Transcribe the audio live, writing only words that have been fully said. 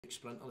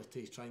quick sprinter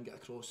to try and get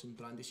across in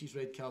Brandis's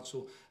red card.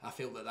 So I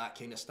felt that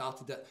kind of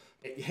started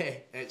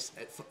it.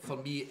 For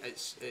me,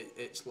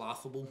 it's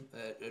laughable.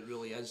 It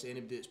really is.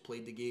 Anybody that's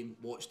played the game,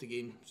 watched the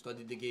game,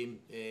 studied the game,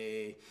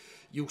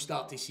 you'll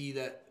start to see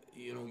that.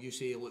 You know, you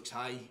say he looks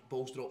high,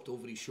 ball's dropped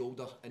over his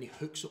shoulder, and he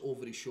hooks it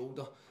over his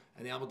shoulder,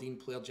 and the Aberdeen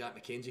player Jack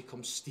McKenzie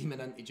comes steaming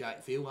into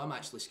Jack Vale. I'm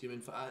actually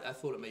screaming I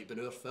thought it might have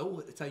been our Phil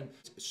at the time.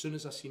 As soon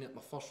as I seen it,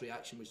 my first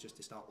reaction was just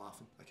to start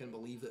laughing. I couldn't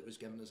believe that it was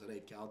given as a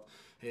red card.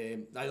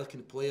 Neither can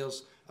the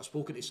players. I've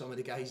spoken to some of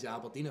the guys, the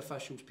Aberdeen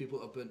officials, people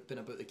that have been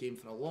about the game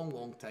for a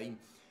long time,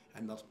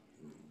 and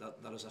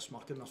there is a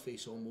smirk in their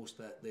face almost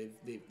that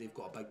they've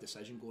got a big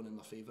decision going in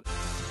their favour.